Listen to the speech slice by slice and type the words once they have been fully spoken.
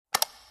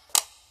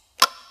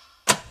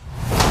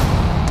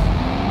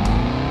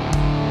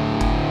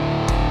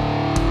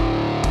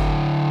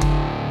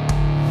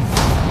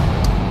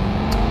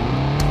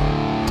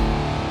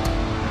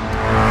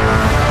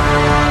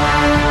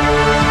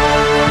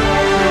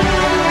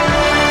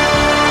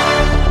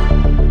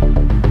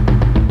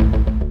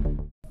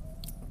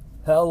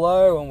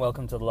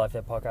welcome to the Life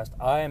Debt Podcast.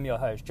 I am your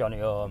host,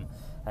 Johnny Orm,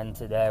 and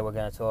today we're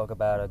going to talk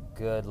about a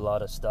good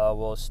lot of Star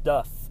Wars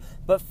stuff.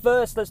 But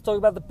first, let's talk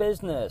about the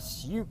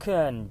business. You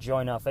can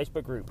join our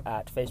Facebook group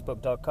at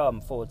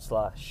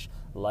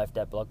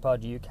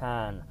facebook.com/LifeDebtBlogPod. You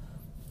can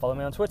follow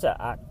me on Twitter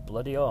at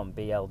BloodyOrm,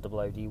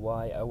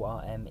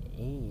 BLOODYORME.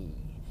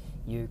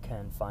 You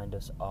can find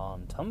us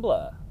on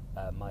Tumblr,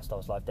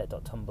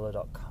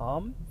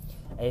 mystylelifedebt.tumblr.com.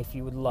 If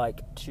you would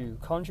like to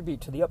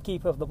contribute to the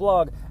upkeep of the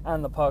blog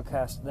and the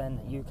podcast,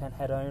 then you can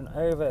head on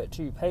over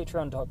to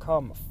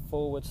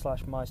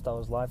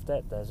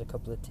patreon.com/mystylelifedebt. There's a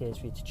couple of tiers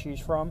for you to choose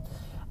from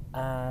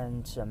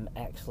and some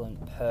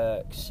excellent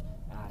perks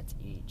at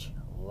each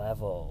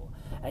level.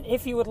 And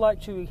if you would like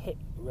to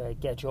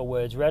get your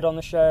words read on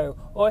the show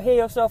or hear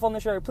yourself on the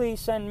show, please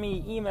send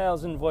me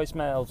emails and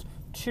voicemails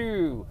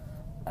to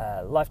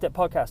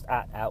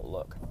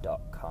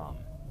lifedebtpodcast@outlook.com.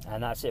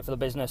 And that's it for the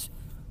business.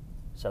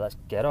 So let's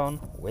get on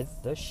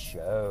with the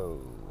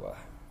show.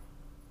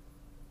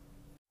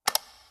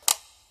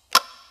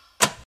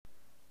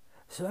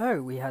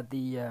 So we had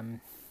the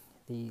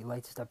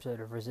latest episode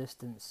of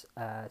Resistance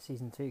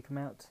season 2 come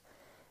out,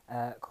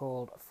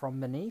 called From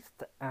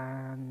Beneath,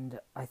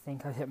 and I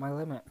think I've hit my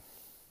limit.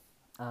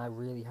 I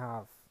really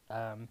have.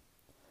 It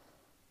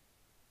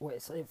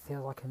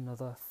feels like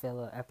another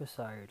filler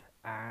episode,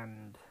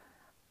 and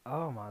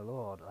oh my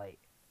lord, like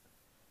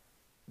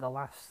the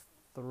last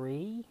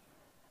 3,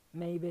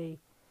 maybe,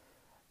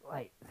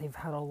 like they've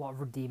had a lot of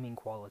redeeming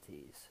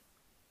qualities,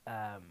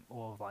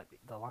 or like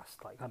the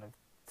last like kind of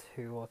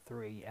 2 or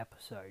 3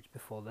 episodes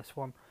before this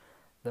one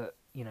that,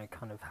 you know,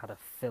 kind of had a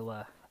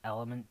filler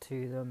element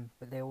to them,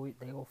 but they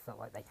all felt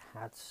like they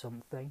had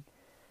something.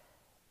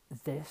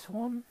 This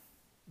one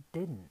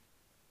didn't.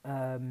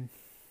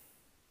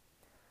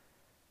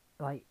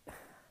 Like,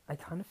 I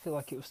kind of feel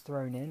like it was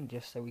thrown in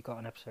just so we got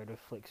an episode of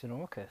Flix and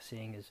Orca,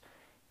 seeing as,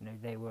 you know,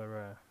 they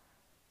were,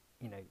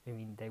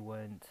 they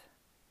weren't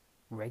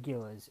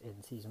regulars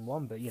in season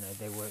 1, but, you know,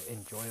 they were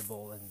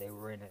enjoyable and they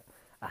were in it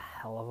a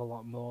hell of a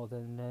lot more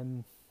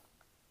than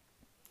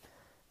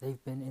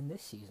they've been in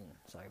this season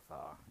so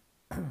far.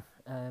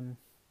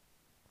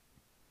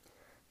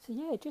 So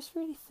yeah, it just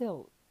really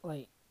felt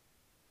like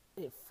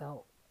it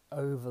felt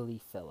overly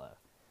filler.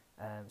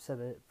 So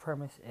the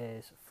premise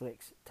is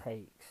Flix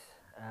takes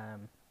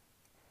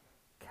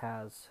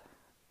Kaz,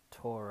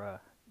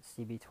 Tora,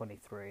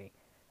 CB23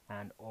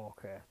 and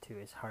Orca to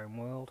his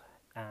homeworld,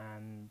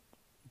 and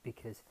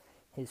because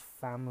his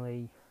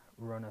family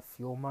run a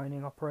fuel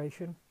mining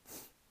operation,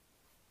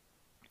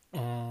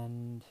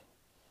 and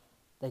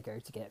they go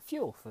to get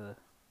fuel for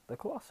the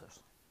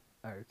Colossus.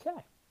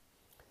 Okay.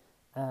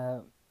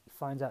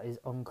 Finds out his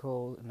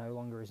uncle no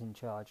longer is in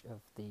charge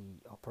of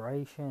the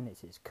operation, it's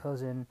his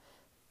cousin,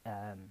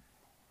 and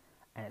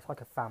it's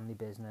like a family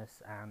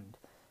business, and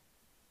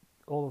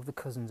all of the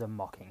cousins are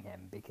mocking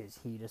him because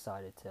he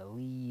decided to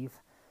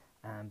leave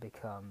and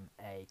become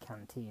a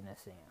cantina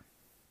singer.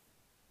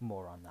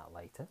 More on that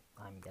later,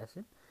 I'm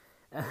guessing.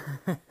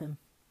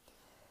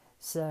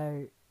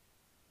 So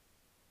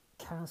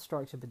Kaz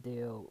strikes up a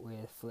deal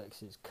with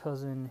Flix's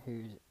cousin,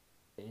 who's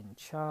in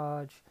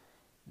charge.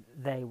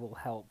 They will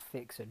help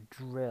fix a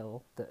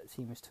drill that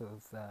seems to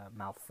have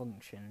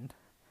malfunctioned.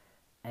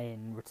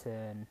 In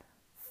return,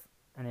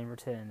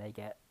 they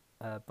get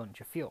a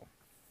bunch of fuel.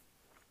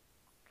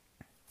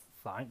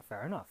 Fine,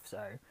 fair enough.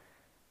 So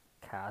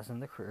Kaz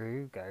and the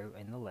crew go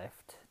in the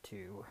lift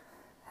to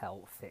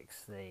help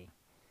fix this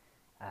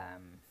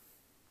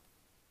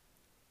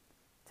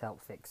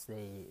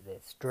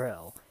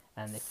drill.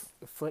 And if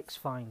Flix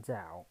finds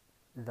out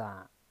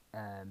that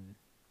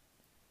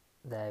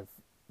they've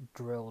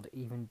drilled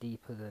even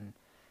deeper than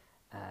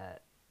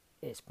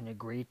it's been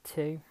agreed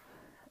to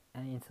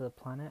into the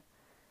planet,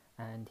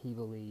 and he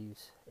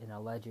believes in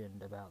a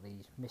legend about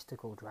these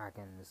mystical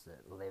dragons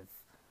that live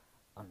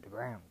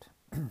underground.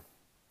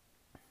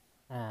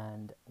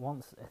 And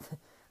once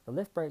the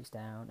lift breaks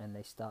down and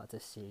they start to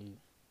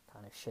see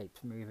kind of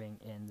shapes moving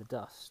in the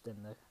dust,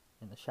 in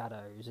the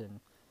shadows,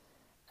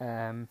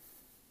 and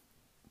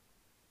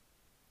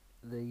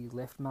the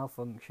lift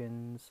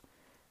malfunctions.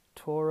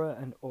 Tora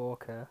and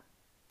Orca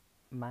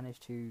manage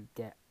to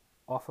get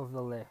off of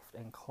the lift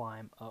and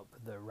climb up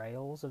the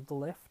rails of the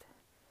lift,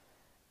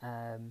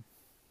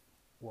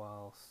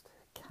 whilst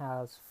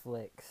Kaz,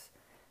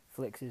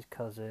 Flix's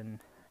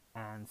cousin,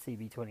 and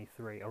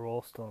CB23 are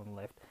all still in the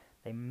lift.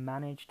 They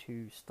manage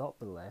to stop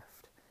the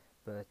lift,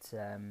 but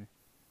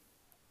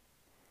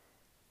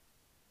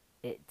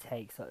it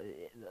takes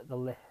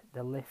the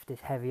lift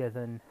is heavier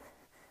than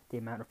the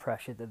amount of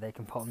pressure that they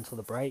can put onto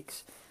the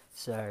brakes,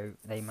 so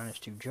they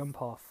manage to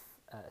jump off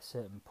at a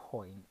certain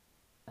point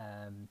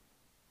and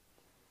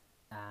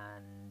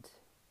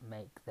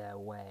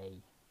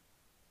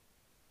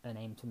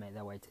aim to make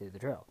their way to the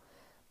drill.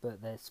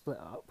 But they're split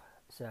up,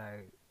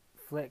 so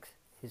Flix,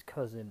 his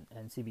cousin,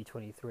 and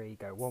CB23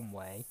 go one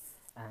way,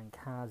 and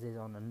Kaz is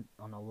on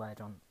a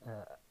ledge on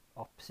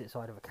opposite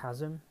side of a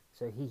chasm,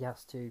 so he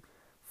has to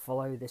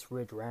follow this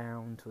ridge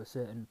round to a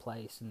certain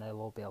place and they'll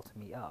all be able to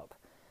meet up.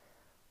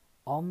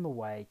 On the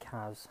way,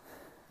 Kaz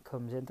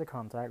comes into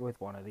contact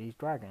with one of these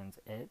dragons.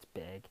 It's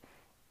big,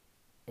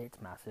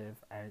 it's massive,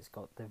 and it's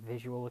got the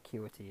visual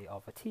acuity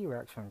of a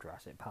T-Rex from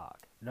Jurassic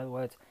Park. In other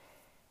words,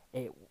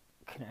 it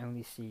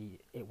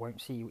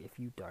won't see you if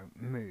you don't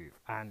move,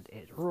 and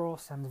its roar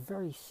sounds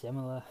very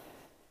similar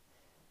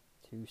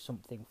to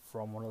something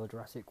from one of the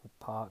Jurassic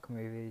Park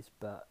movies,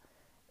 but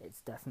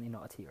it's definitely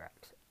not a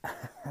T-Rex.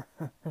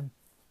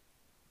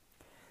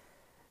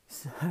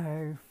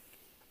 So,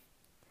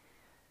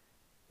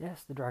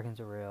 yes, the dragons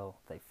are real.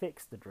 They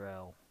fix the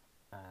drill.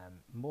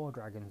 More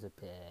dragons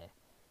appear.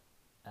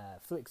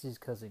 Flix's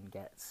cousin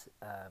gets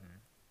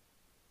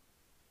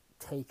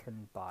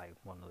taken by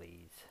one of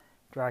these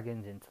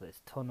dragons into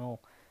this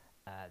tunnel.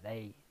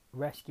 They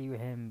rescue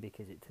him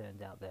because it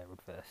turns out they're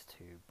adverse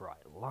to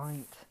bright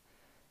light.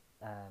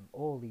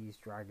 All the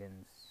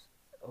dragons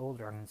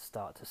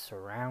start to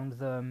surround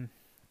them.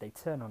 They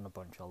turn on a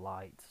bunch of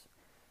lights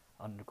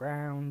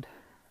underground.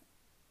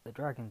 The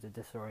dragons are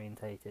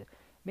disorientated.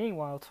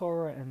 Meanwhile,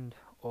 Tora and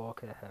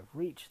Orca have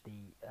reached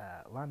the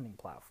landing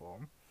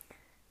platform.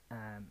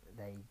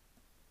 They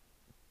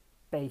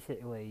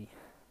basically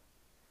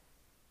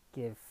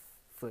give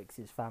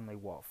Flix's family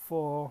what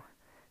for.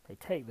 They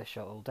take the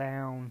shuttle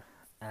down.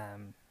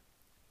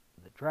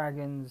 The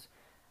dragons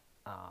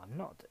are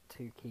not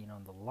too keen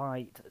on the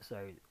light,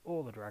 so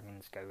all the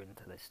dragons go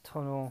into this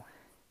tunnel.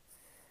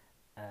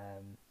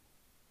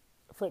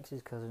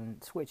 Flix's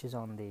cousin switches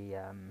on the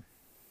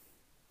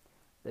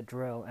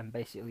drill and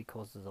basically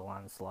causes a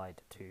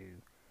landslide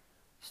to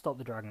stop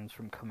the dragons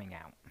from coming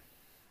out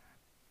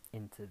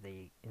into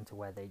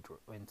where they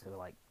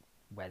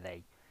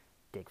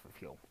dig for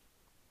fuel.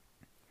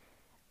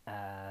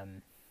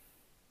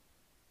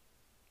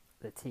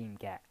 The team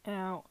get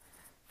out.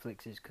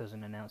 Flix's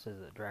cousin announces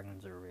that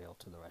dragons are real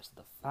to the rest of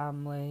the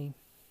family,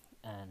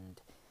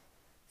 and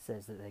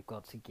says that they've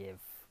got to give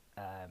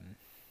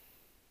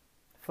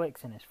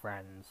Flix and his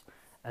friends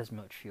as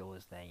much fuel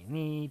as they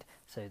need.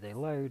 So they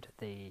load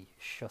the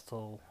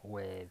shuttle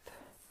with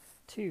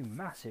 2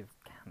 massive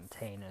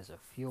containers of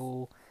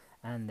fuel,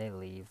 and they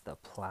leave the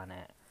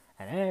planet.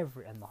 And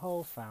the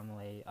whole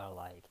family are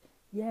like,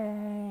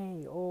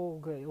 "Yay! All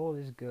good, all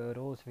is good,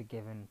 all is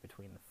forgiven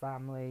between the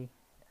family."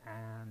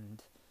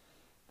 And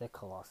the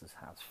Colossus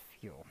has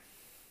fuel.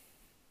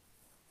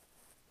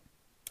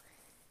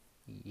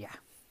 Yeah.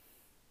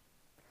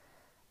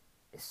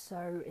 It's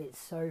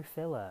so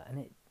filler,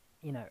 and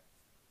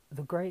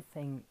the great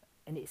thing,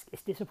 and it's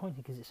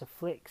disappointing because it's a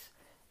Flix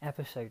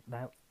episode.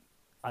 Now,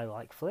 I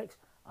like Flix,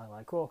 I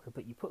like Orca,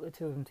 but you put the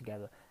two of them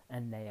together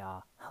and they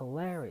are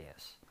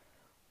hilarious.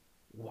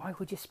 Why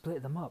would you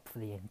split them up for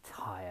the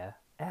entire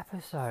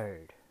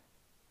episode?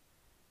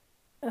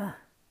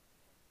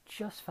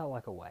 Just felt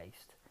like a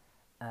waste.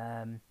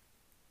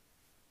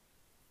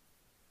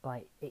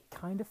 It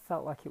kind of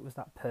felt like it was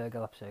that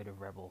Purgle episode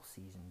of Rebels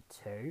Season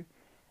 2,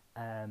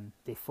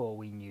 before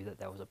we knew that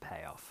there was a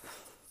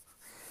payoff.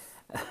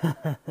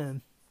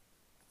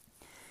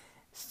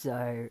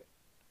 So,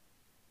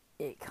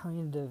 it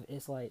kind of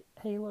is like,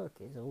 hey look,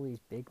 it's all these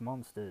big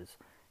monsters.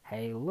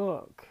 Hey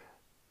look,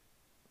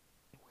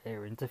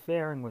 we're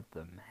interfering with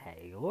them.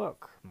 Hey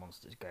look,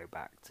 monsters go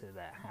back to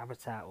their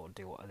habitat or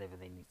do whatever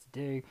they need to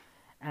do,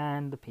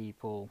 and the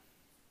people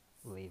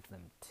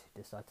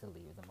decide to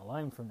leave them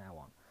alone from now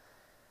on.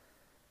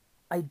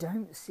 I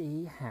don't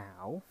see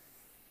how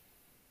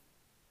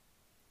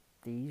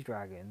these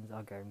dragons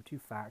are going to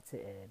factor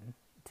in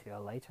to a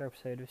later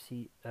episode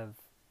of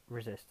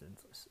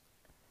Resistance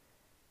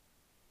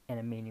in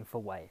a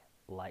meaningful way,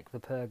 like the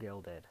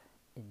Purgle did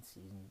in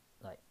season,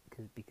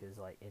 because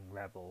in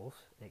Rebels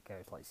it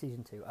goes like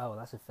season 2. Oh,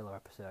 that's a filler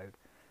episode.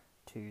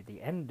 To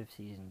the end of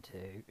season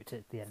 2,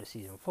 to the end of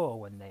season 4,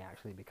 when they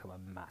actually become a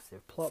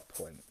massive plot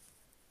point.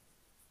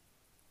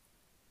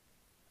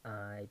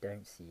 I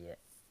don't see it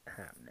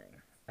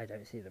happening. I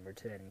don't see them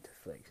returning to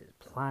Flix's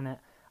planet.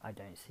 I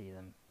don't see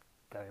them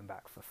going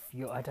back for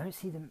fuel. I don't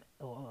see them,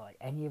 or like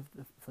any of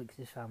the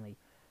Flix's family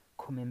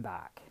coming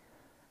back.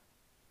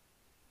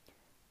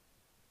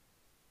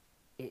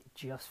 It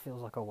just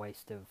feels like a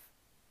waste of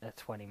a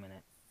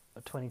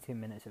 22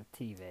 minutes of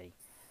TV,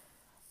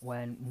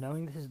 when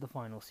knowing this is the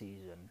final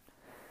season,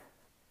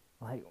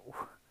 like,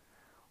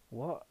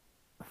 what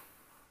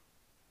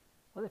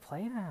are they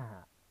playing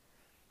at?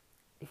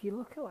 If you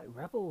look at like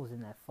Rebels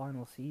in their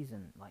final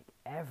season, like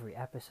every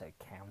episode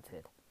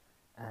counted.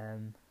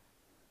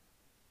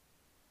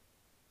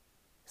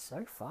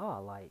 So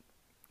far, like,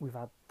 we've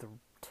had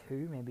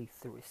we've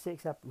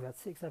had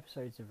 6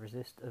 episodes of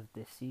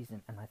this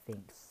season, and I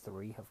think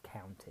 3 have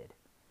counted,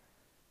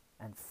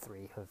 and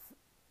 3 have,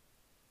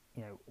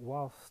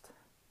 whilst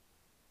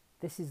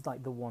this is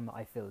like the one that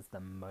I feel is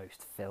the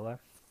most filler,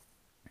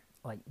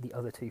 like the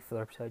other 2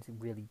 filler episodes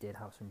really did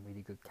have some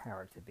really good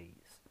character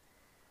beats,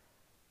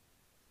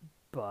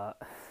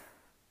 but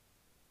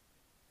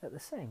at the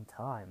same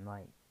time,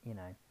 like,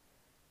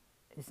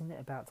 isn't it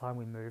about time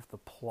we move the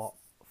plot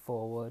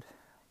forward?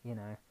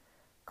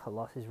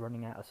 Colossus is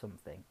running out of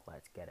something,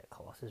 let's get it.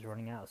 Colossus is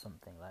running out of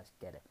something, let's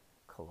get it.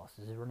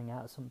 Colossus is running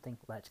out of something,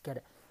 let's get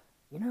it.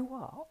 You know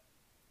what?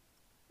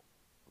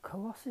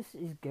 Colossus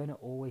is gonna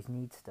always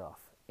need stuff.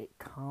 It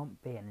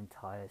can't be an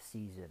entire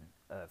season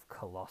of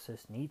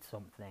Colossus needs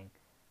something,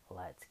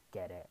 let's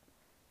get it.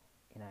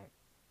 You know,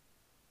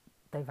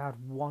 they've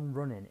had one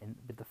run-in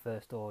with the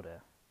First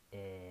Order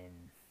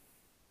in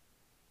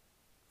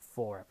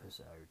 4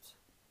 episodes.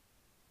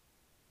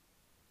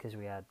 Because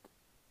we had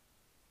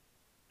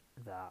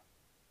that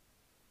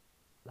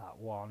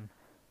one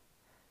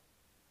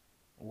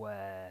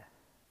where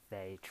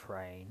they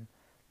train,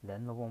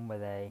 then the one where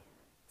they...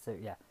 So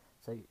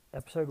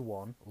episode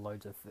 1,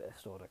 loads of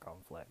First Order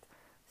conflict.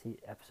 See,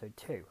 episode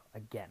 2,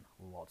 again,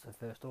 lots of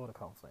First Order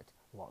conflict.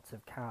 Lots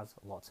of Kaz,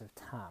 lots of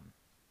Tam.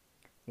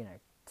 You know,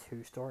 2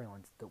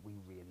 storylines that we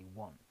really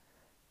want.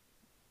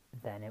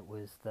 Then it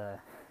was the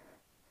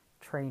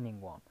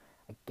training one.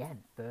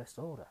 Again, First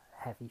Order,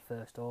 heavy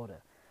First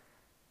Order.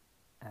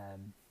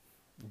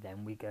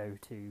 Then we go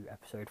to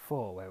episode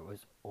 4, where it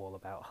was all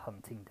about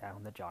hunting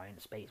down the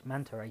giant space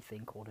manta ray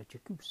thing called a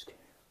Jakkusk.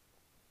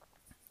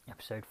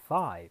 Episode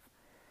 5,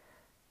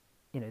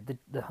 you know,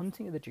 the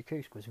hunting of the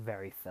Jakkusk was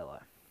very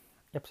filler.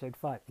 Episode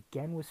 5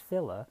 again was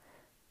filler,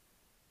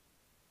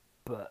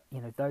 but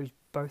you know,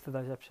 both of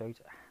those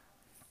episodes,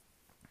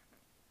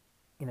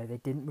 you know, they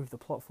didn't move the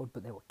plot forward,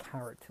 but they were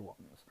character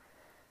ones.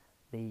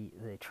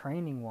 The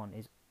training one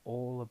is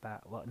all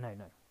about, well,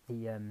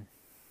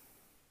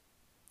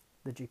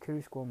 the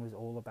Jakkusk one was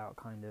all about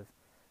kind of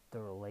the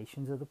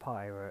relations of the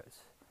pirates,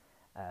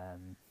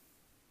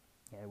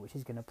 you know, which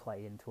is going to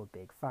play into a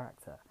big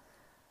factor.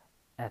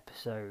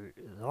 The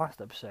last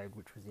episode,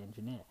 which was the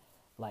engineer,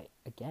 like,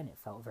 again, it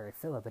felt very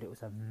filler, but it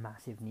was a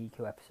massive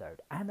Nico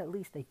episode, and at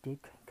least they did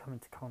come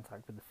into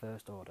contact with the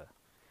First Order,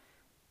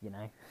 you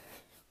know.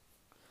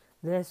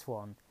 This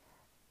one,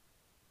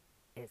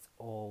 it's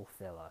all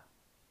filler,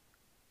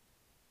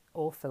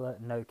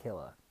 no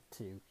killer,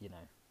 to, you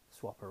know,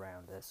 swap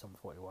around a Sum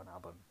 41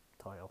 album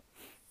title.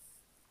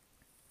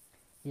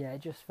 Yeah,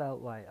 it just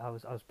felt like I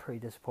was pretty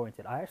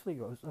disappointed. I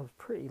was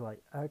pretty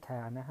like, okay,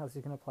 I know how this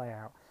is going to play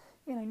out.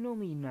 You know,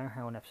 normally you know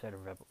how an episode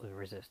of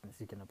Resistance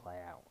is going to play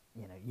out.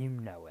 You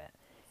know it.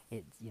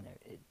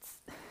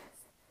 It's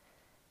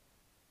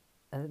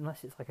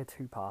unless it's like a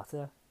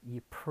 2-parter,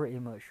 you're pretty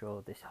much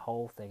sure this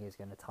whole thing is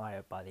going to tie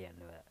up by the end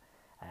of it.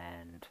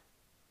 And,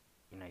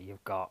 you know,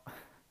 you've got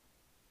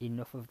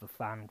enough of the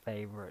fan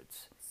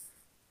favourites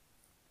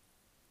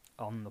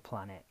on the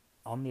planet,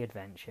 on the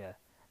adventure.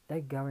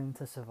 They're going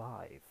to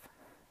survive,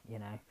 you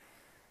know.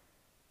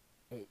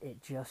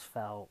 It just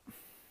felt,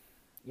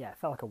 yeah, it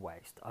felt like a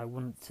waste. I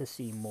want to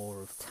see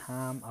more of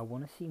Tam. I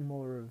want to see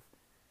more of,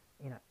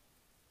 you know,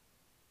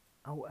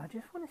 I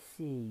just want to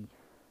see,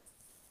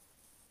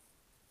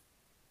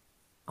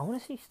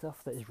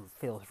 stuff that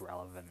feels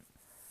relevant.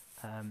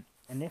 And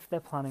if they're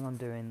planning on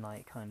doing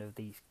like kind of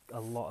a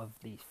lot of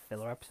these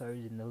filler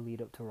episodes in the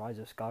lead up to Rise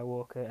of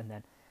Skywalker, and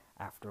then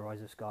after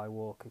Rise of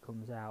Skywalker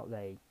comes out,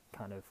 they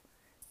kind of,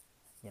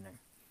 you know,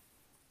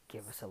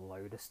 give us a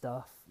load of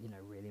stuff, you know,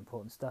 really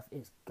important stuff,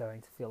 it's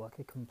going to feel like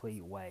a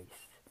complete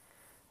waste.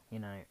 You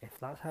know, if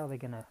that's how they're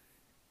gonna,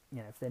 you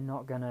know, if they're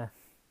not gonna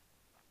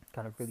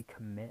kind of really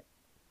commit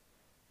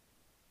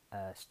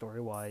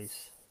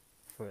story-wise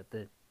for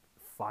the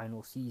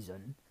final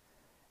season,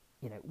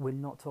 you know, we're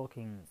not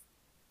talking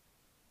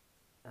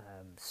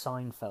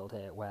Seinfeld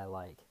here, where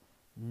like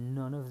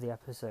none of the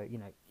episode, you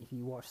know, if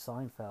you watch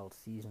Seinfeld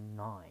season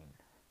 9,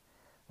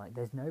 like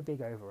there's no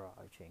big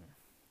overarching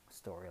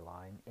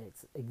storyline.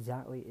 It's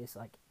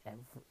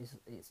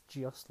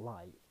just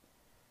like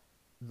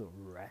the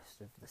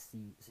rest of the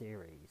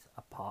series,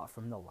 apart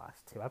from the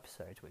last 2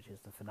 episodes, which is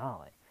the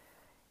finale.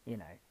 You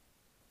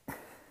know,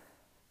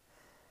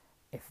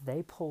 if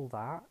they pull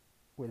that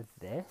with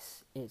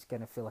this, it's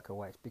going to feel like a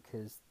waste,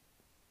 because,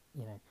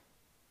 you know,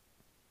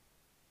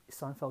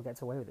 Seinfeld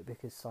gets away with it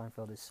because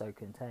Seinfeld is so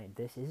contained.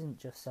 This isn't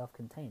just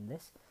self-contained.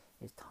 This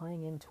is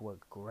tying into a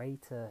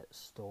greater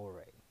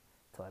story,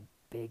 to a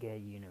bigger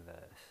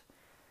universe.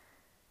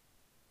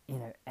 You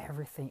know,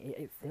 everything,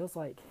 it feels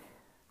like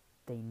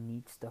they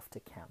need stuff to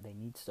count, they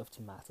need stuff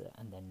to matter,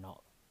 and they're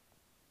not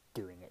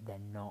doing it. They're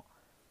not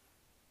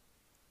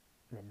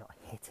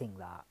hitting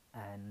that,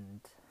 and,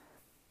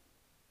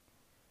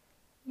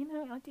 you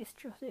know,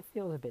 it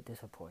feels a bit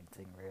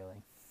disappointing,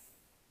 really.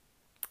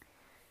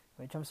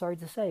 Which I'm sorry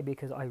to say,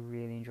 because I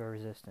really enjoy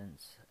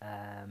Resistance.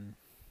 I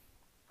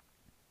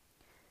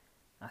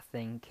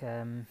think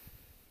it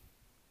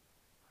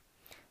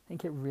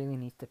really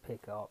needs to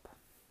pick up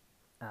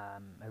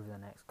over the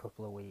next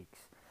couple of weeks,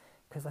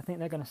 because I think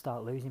they're going to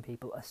start losing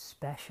people,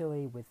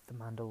 especially with The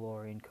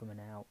Mandalorian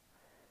coming out.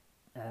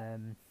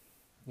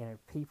 You know,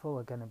 people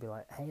are going to be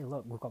like, hey,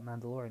 look, we've got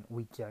Mandalorian,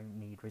 we don't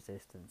need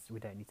Resistance, we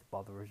don't need to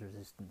bother with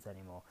Resistance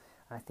anymore.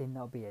 And I think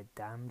that'll be a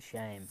damn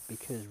shame,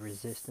 because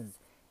Resistance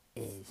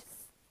is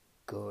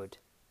good.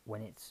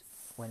 When it's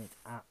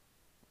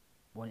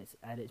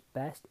at its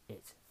best,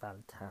 it's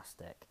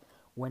fantastic.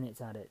 When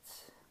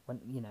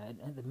you know,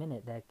 at the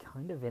minute they're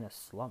kind of in a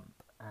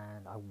slump,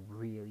 and I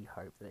really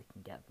hope they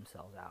can get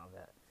themselves out of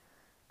it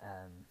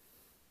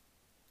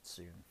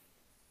soon,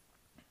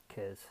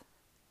 because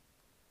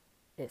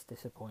it's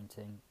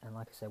disappointing. And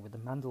like I said, with the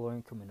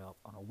Mandalorian coming up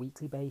on a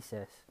weekly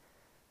basis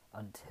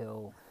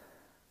until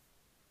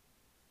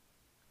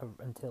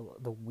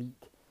the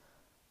week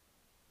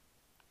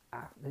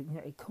after,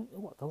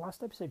 the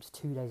last episode's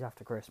 2 days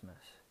after Christmas.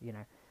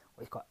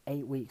 It's got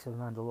 8 weeks of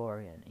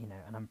Mandalorian.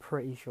 And I'm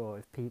pretty sure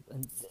if people,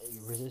 and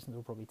Resistance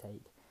will probably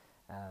take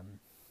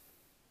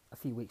a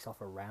few weeks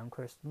off around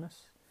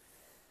Christmas.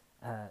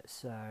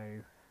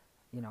 So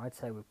I'd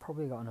say we've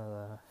probably got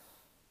another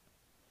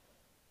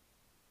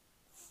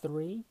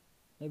 3,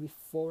 maybe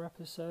 4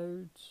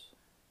 episodes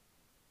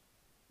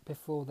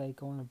before they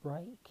go on a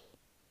break,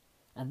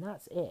 and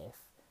that's if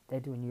they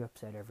do a new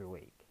episode every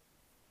week.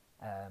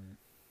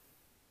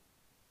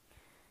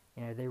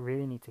 They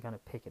really need to kind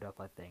of pick it up,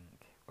 I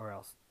think, or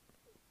else,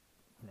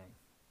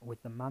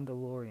 with the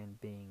Mandalorian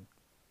being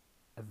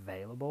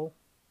available,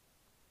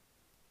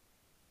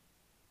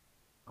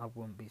 I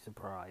wouldn't be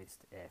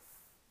surprised if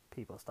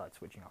people start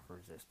switching off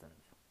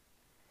Resistance.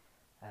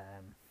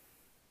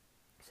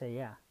 So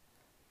yeah.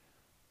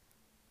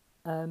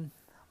 I'm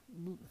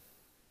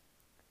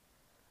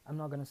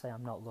not going to say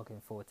I'm not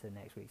looking forward to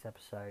next week's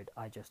episode.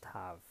 I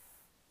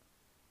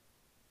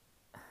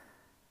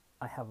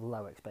have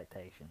low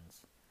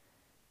expectations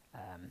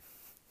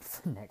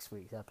for next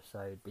week's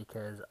episode,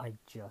 because I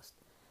just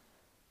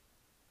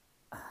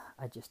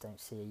don't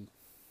see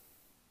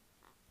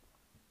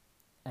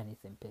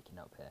anything picking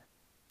up here.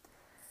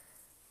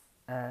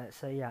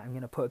 So yeah, I'm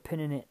going to put a pin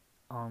in it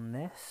on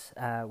this.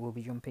 We'll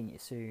be jumping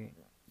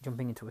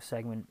into a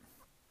segment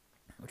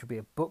which will be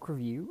a book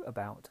review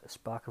about A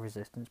Spark of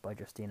Resistance by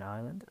Justina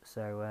Ireland.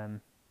 So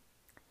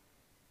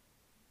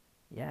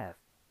yeah,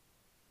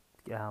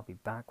 I'll be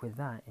back with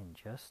that in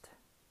just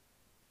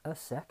a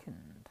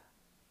second.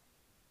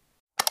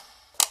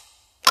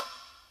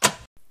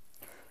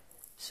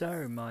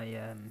 So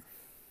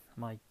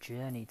my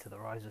journey to the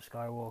Rise of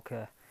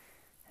Skywalker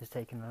has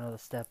taken another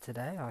step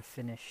today. I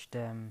finished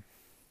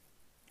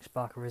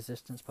Spark of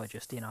Resistance by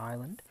Justina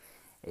Ireland.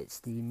 It's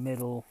the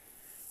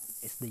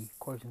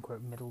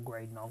quote-unquote middle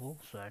grade novel,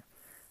 so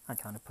I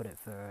kind of put it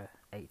for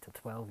 8 to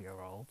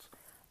 12-year-olds.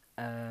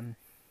 And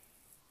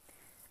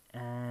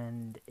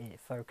it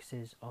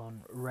focuses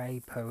on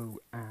Rey, Poe,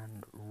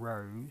 and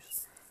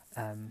Rose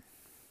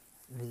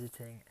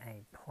visiting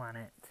a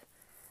planet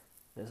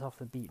that's off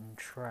the beaten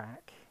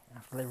track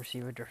after they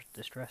receive a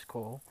distress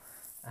call,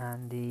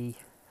 and the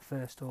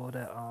First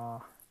Order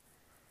are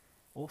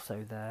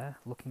also there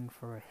looking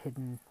for a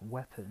hidden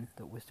weapon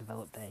that was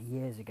developed there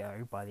years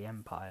ago by the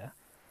Empire,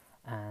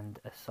 and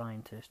a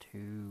scientist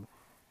who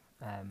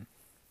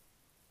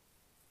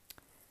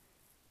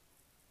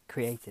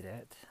created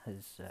it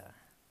has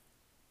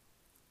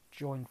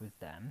joined with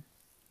them.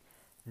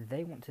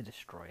 They want to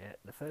destroy it,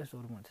 the First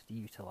Order wants to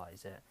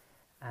utilise it,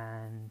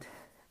 and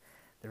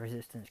the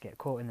Resistance get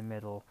caught in the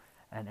middle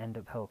and end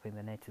up helping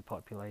the native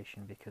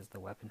population because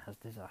the weapon has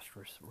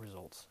disastrous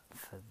results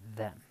for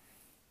them.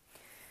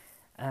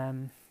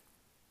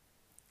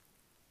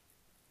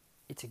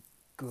 It's a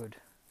good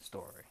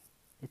story.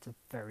 It's a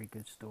very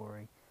good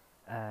story.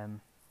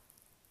 And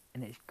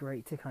it's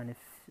great to kind of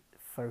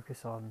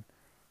focus on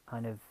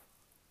kind of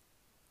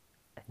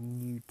a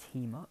new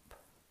team up.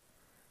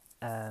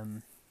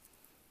 Kind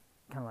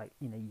of like,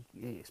 you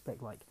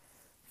expect like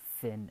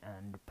Finn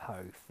and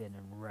Poe, Finn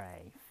and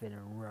Rey, Finn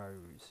and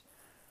Rose.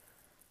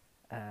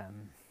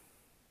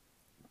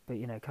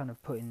 But kind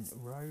of putting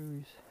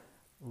Rose,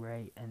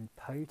 Rey and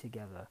Poe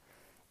together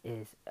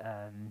is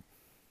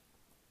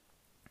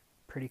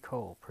pretty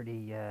cool,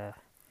 pretty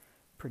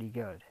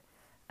good.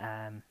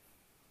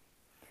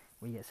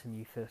 We get some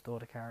new First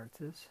Order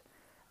characters.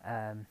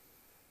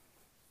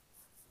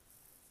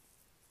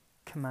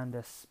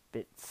 Commander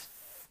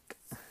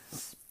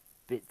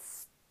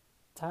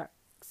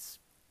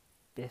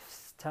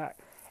Spiffstack.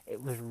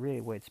 It was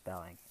really weird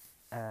spelling.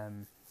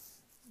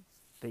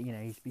 But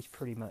he's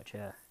pretty much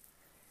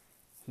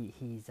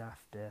he's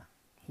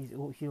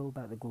all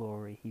about the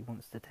glory. He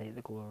wants to take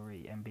the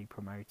glory and be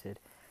promoted.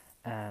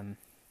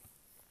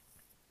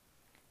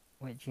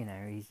 Which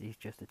he's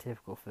just a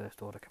typical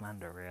First Order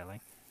commander,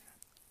 really.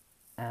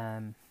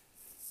 And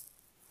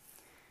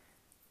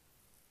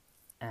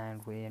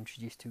we're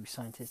introduced to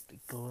scientist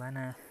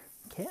Glenna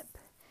Kip.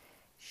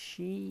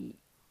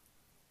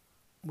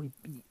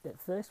 At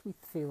first we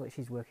feel like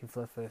she's working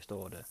for the First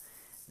Order.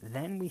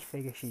 Then we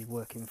figure she's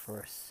working for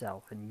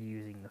herself and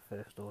using the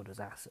First Order's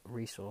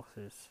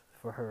resources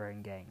for her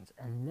own gains.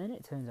 And then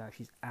it turns out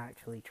she's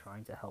actually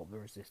trying to help the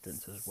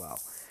Resistance as well,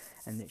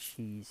 and that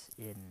she's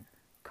in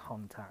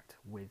contact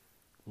with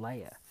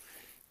Leia.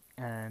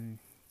 And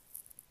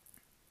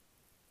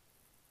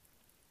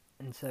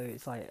so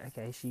it's like,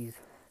 okay, she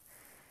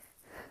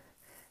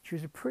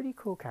was a pretty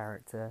cool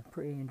character,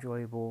 pretty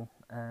enjoyable,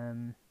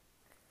 and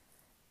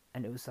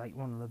it was like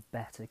one of the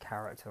better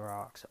character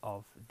arcs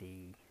of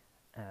the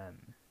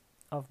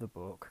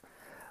book.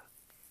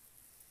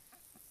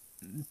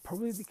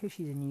 Probably because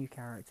she's a new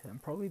character,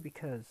 and probably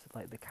because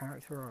like the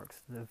character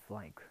arcs of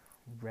like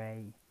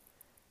Rey,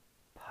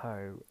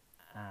 Poe,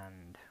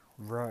 and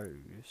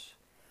Rose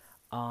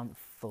aren't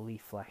fully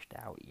fleshed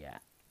out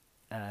yet.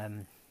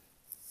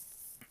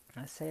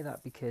 I say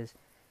that because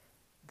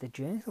the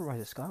Journey to the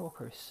Rise of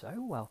Skywalker is so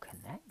well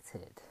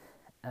connected.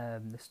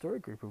 The story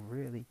group have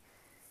really,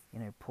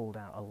 pulled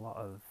out a lot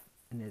of.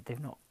 They've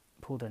not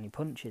pulled any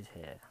punches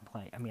here.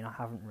 I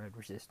haven't read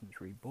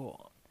Resistance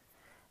Reborn,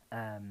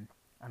 and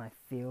I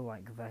feel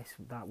like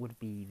that would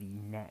be the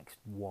next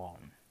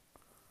one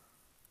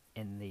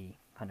in the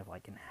kind of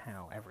in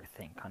how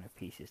everything kind of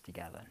pieces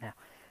together. Now,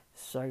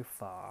 so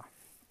far,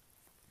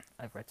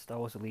 I've read Star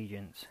Wars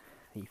Allegiance,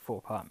 the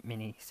 4-part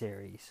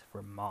mini-series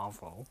from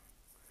Marvel,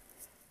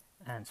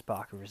 and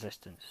Spark of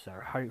Resistance, so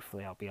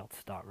hopefully I'll be able to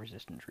start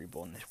Resistance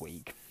Reborn this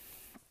week.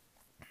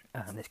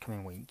 This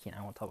coming week,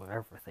 on top of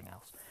everything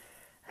else.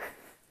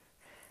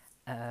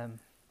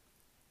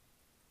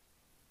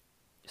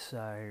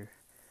 So,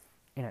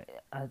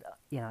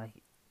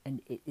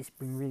 and it's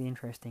been really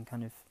interesting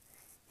kind of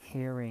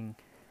hearing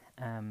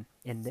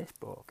in this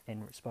book,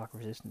 in Spark of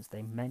Resistance,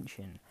 they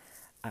mention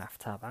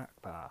Aftab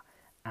Akbar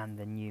and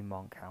the new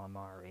Mon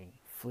Calamari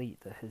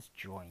fleet that has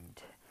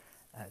joined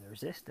the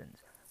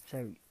Resistance.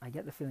 So I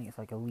get the feeling it's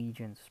like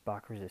Allegiance,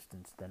 Spark of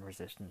Resistance, then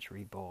Resistance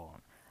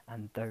Reborn,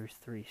 and those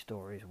 3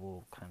 stories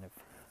will kind of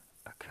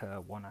occur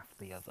one after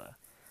the other.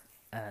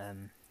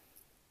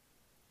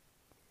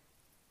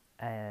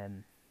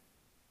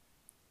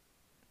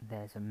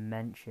 There's a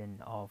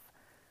mention of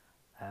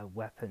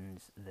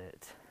weapons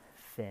that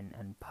Finn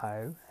and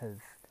Poe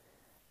have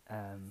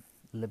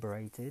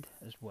liberated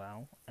as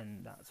well,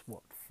 and that's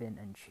what Finn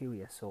and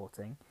Chewie are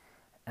sorting.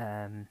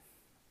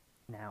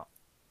 Now,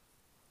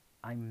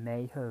 I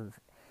may have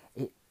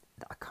it.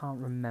 I can't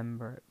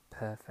remember it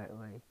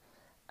perfectly,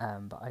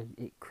 but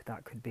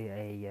that could be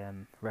a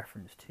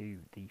reference to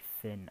the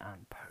Finn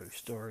and Poe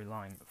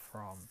storyline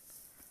from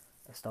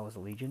Star Wars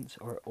Allegiance,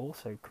 or it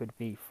also could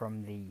be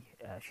from the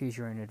Choose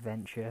Your Own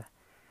Adventure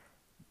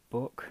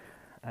book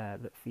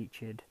that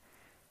featured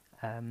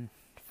Finn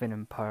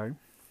and Poe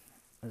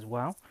as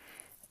well.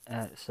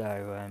 That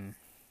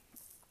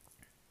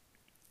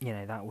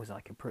was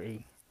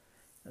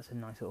that's a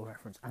nice little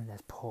reference. And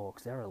there's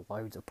porgs. There are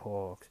loads of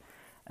porgs.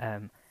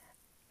 And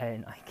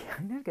I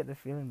kind of get the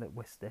feeling that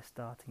they're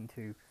starting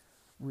to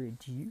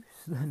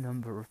reduce the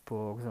number of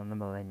porgs on the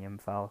Millennium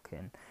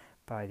Falcon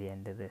by the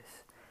end of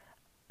this.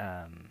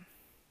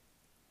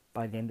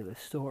 By the end of the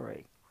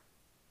story,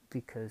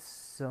 because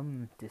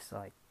some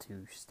decide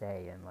to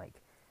stay and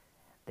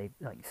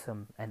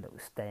some end up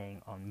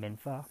staying on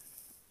Minfar,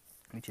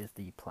 which is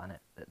the planet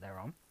that they're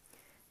on.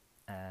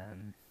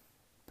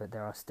 But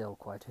there are still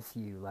quite a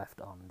few left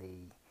on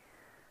the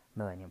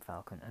Millennium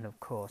Falcon, and of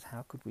course,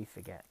 how could we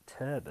forget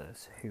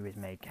Turbus, who is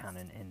made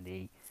canon in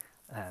the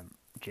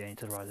Journey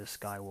to the Rise of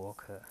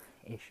Skywalker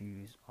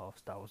issues of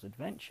Star Wars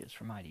Adventures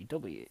from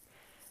IDW.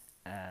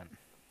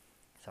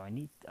 So I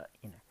need,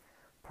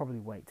 probably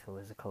wait till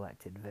there's a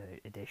collected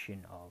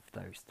edition of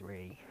those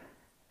 3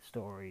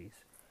 stories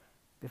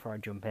before I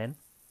jump in.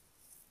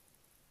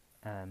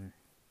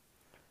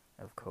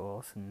 Of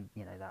course, and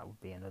that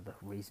would be another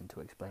reason to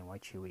explain why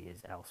Chewie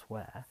is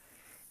elsewhere.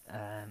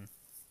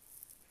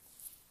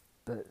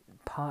 But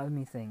part of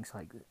me thinks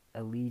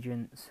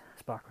Allegiance,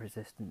 Spark of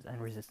Resistance, and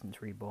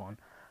Resistance Reborn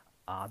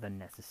are the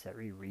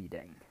necessary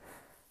reading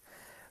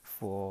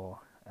for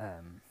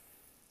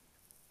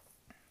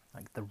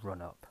the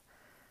run-up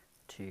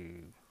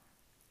to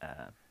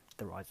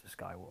the Rise of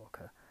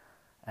Skywalker.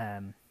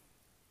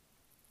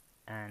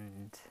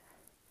 And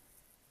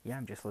yeah,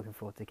 I'm just looking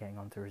forward to getting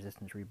on to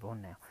Resistance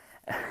Reborn now.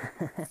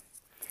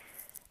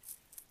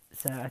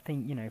 So I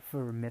think,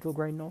 for a middle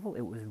grade novel,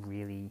 it was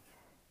really,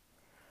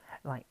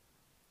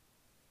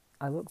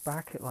 I look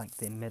back at,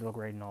 the middle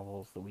grade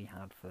novels that we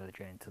had for the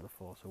Journey to the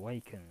Force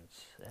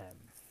Awakens,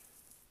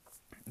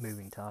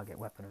 Moving Target,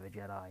 Weapon of the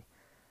Jedi,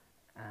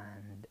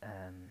 and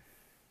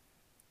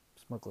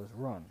Smuggler's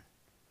Run.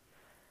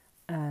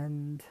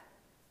 And,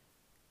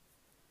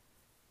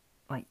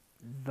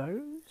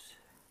 those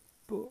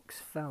books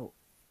felt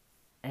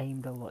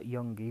aimed a lot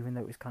younger, even though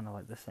it was kind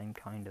of the same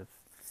kind of,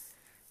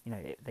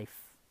 there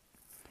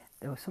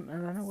was something, I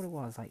don't know what it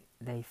was,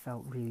 they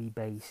felt really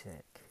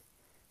basic.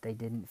 They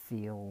didn't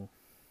feel,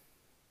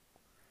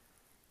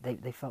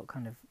 they felt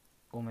kind of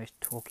almost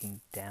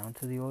talking down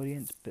to the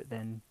audience, but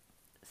then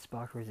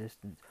Spark of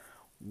Resistance,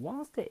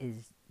 whilst it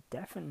is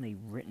definitely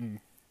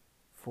written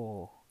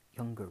for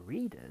younger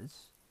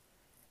readers,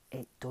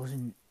 it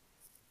doesn't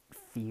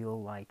feel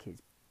like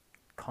it's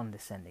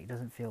condescending. It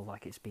doesn't feel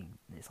like it's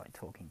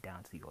talking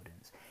down to the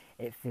audience.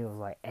 It feels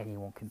like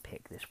anyone can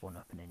pick this one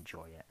up and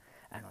enjoy it,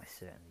 and I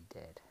certainly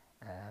did.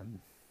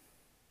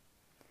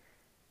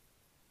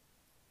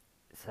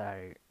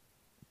 So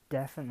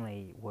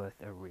definitely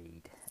worth a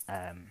read.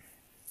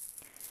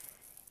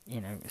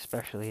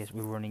 Especially as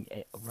we're running.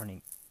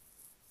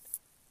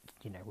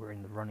 We're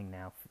in the running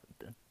now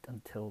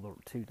until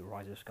the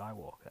Rise of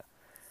Skywalker.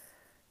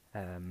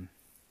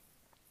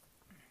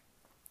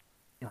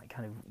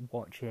 Kind of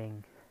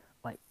watching,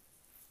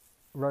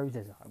 Rose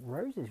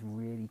is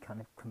really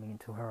kind of coming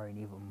into her own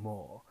even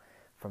more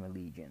from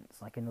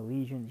Allegiance. In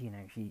Allegiance,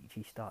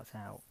 she starts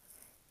out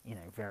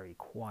very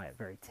quiet,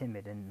 very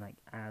timid, and like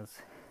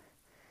as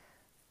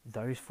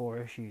those 4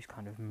 issues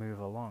kind of move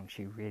along,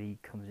 she really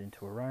comes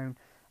into her own.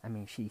 I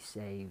mean, she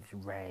saves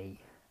Ray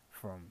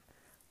from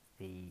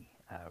the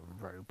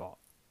robot,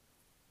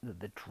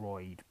 the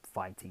droid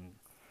fighting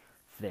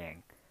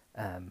thing,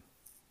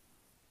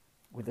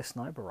 with a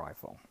sniper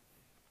rifle.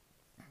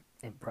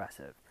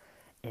 Impressive.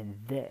 In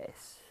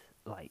this,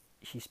 like,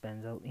 she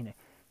spends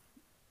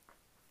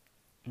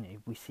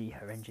we see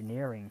her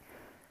engineering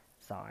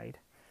side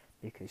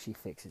because she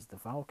fixes the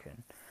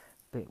Falcon,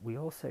 but we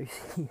also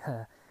see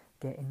her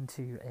get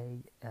into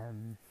a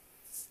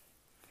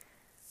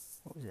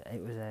what was it?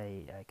 It was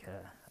a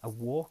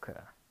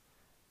walker,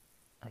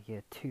 like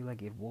a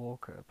 2-legged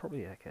walker,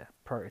 probably like a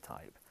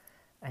prototype,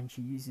 and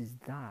she uses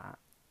that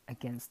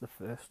against the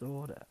First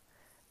Order,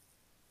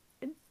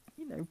 and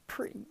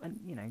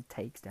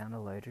takes down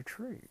a load of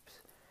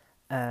troops.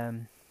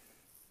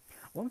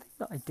 One thing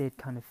that I did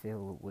kind of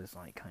feel was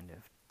like kind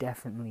of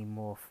definitely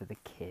more for the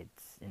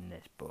kids in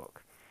this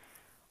book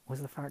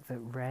was the fact that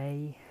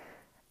Ray,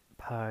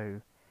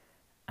 Poe,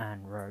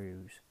 and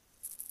Rose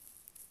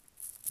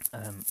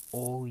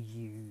all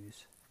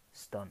use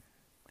stun.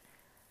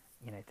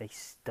 They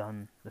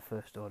stun the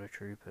First Order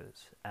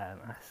troopers.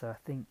 So I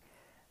think,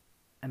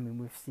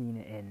 we've seen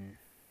it in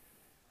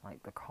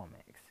like the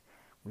comics,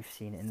 we've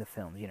seen it in the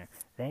films.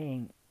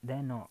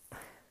 They're not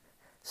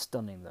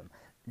stunning them;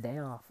 they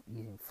are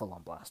using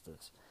full-on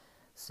blasters.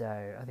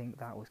 So I think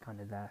that was kind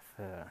of there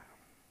for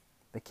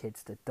the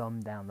kids to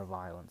dumb down the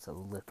violence a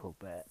little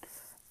bit.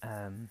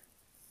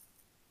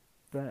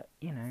 But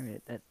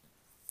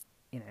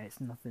it's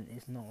nothing.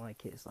 It's not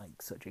like it's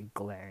like such a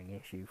glaring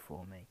issue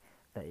for me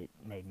that it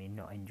made me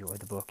not enjoy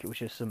the book. It was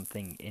just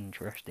something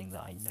interesting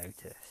that I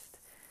noticed,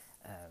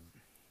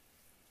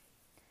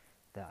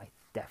 that I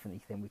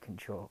definitely think we can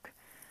chalk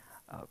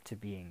up to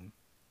being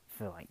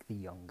for like the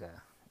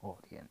younger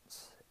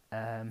audience.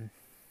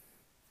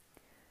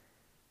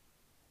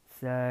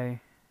 So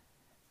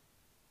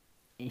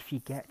if you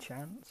get a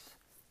chance,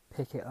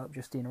 pick it up,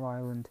 Justina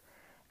Ireland.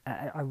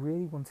 I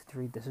really wanted to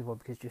read this as well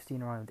because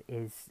Justina Ireland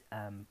is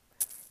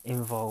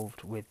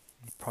involved with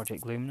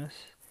Project Luminous,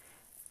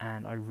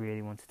 and I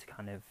really wanted to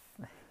kind of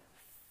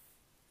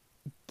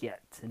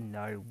get to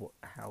know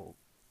how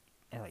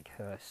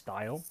her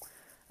style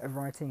of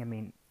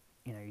writing.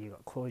 You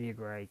got Claudia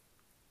Gray,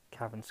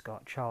 Cavan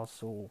Scott, Charles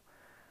Soule,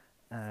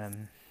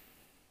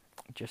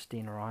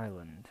 Justina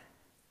Ireland,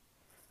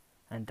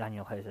 and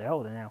Daniel Jose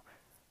Older. Now,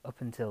 up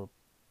until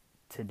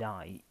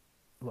tonight,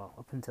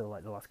 up until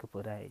like the last couple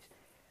of days,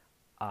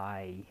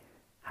 I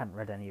hadn't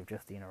read any of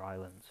Justina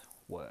Ireland's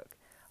work.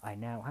 I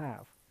now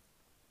have.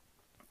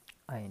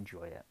 I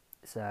enjoy it.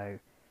 So,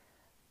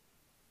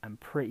 I'm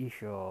pretty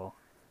sure,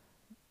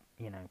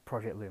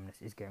 Project Luminous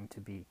is going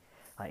to be,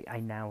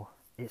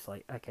 it's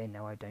like, okay,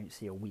 now I don't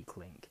see a weak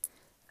link.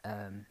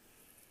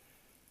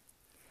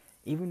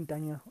 Even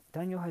Daniel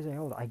Jose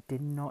Older, I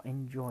did not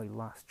enjoy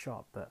Last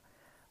Shot, but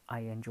I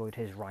enjoyed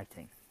his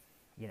writing.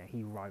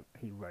 He wrote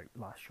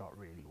Last Shot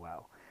really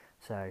well.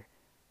 So,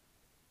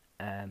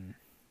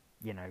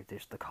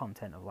 just the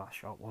content of Last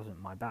Shot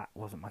wasn't my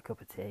cup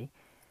of tea.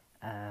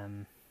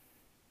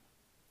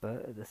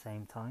 But at the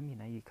same time,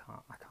 I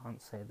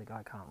can't say the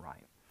guy can't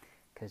write,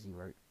 because he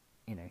wrote,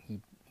 he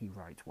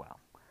writes well.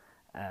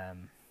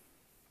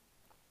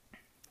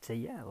 So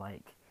yeah,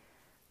 like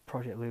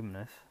Project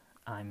Luminous,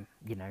 I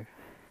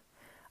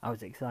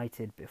was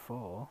excited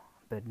before,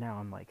 but now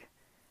I'm like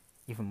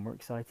even more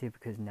excited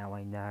because now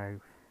I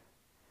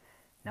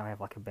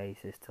have like a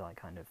basis to like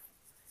kind of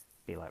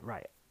be like,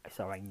 right,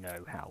 so I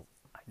know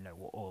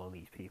what all of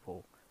these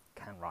people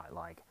can write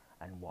like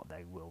and what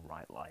they will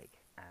write like,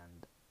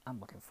 and I'm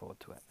looking forward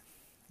to it.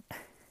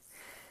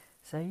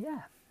 So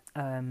yeah,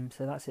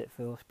 so that's it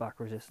for Spark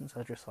Resistance.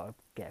 I just thought I'd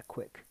get a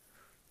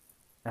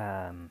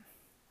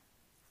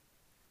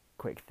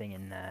quick thing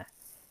in there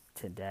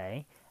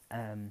today.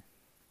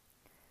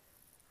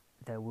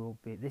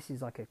 This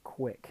is like a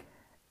quick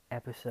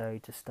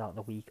episode to start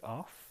the week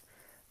off.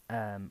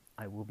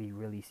 I will be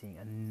releasing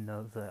at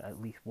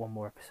least one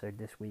more episode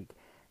this week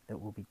that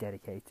will be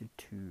dedicated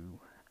to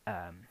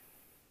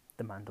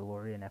The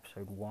Mandalorian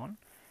Episode 1,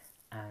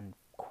 and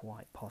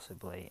quite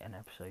possibly an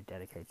episode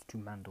dedicated to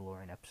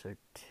Mandalorian Episode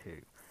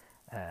 2.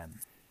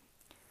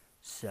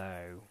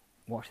 So,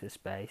 watch this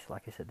space.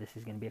 Like I said, this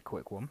is going to be a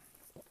quick one.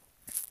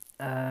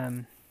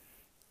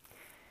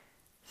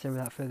 So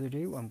without further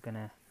ado, I'm going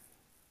to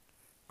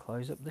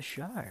close up the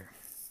show.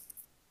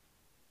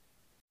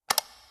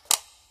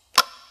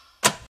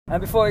 And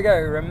before we go,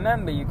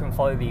 remember you can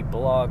follow the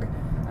blog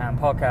and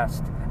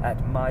podcast at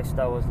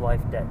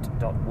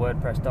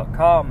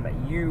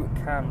mystarswarslifedebt.wordpress.com. You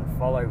can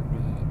follow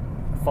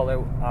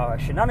our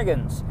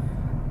shenanigans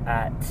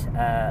at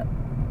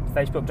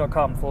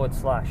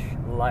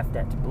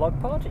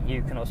facebook.com/lifedebtblogpod.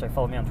 You can also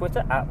follow me on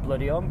Twitter at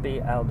Bloodyorme,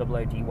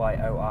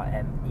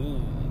 BLWDYORME.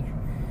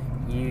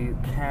 You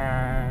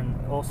can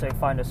also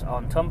find us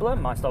on Tumblr,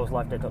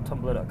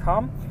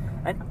 mystarswarslifedebt.tumblr.com.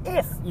 And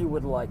if you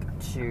would like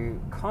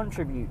to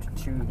contribute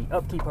to the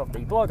upkeep of the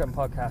blog and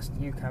podcast,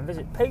 you can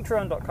visit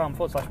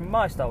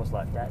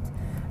patreon.com/MyStarWarsLifeDebt.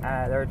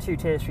 There are 2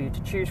 tiers for you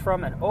to choose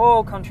from, and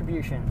all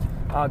contributions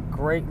are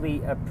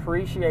greatly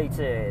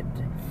appreciated.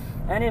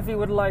 And if you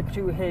would like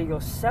to hear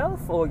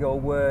yourself or your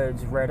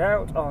words read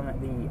out on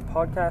the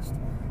podcast,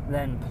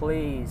 then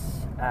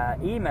please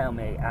email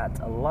me at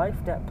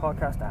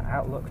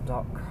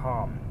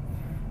lifedebtpodcast@outlook.com.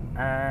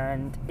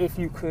 And if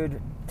you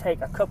could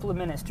take a couple of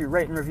minutes to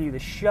rate and review the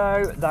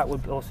show, that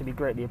would also be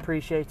greatly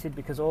appreciated,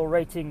 because all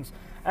ratings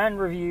and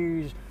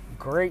reviews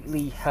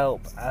greatly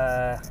help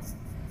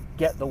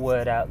get the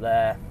word out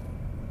there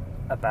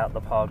about the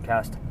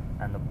podcast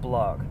and the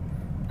blog.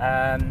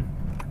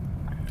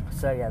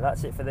 So yeah,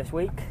 that's it for this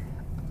week,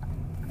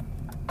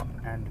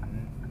 and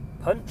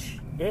punch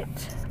it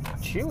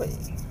chewy.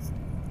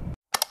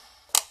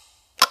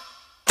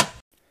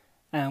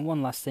 And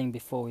one last thing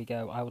before we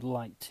go, I would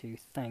like to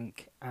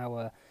thank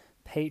our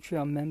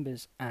Patreon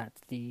members at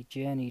the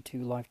Journey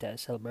to Life Debt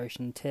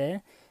Celebration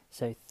tier.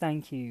 So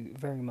thank you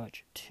very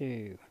much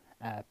to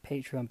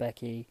Patreon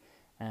Becky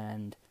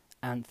and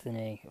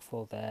Anthony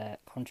for their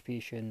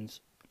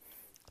contributions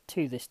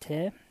to this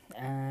tier,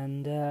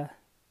 and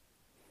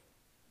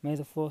may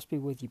the force be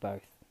with you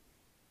both.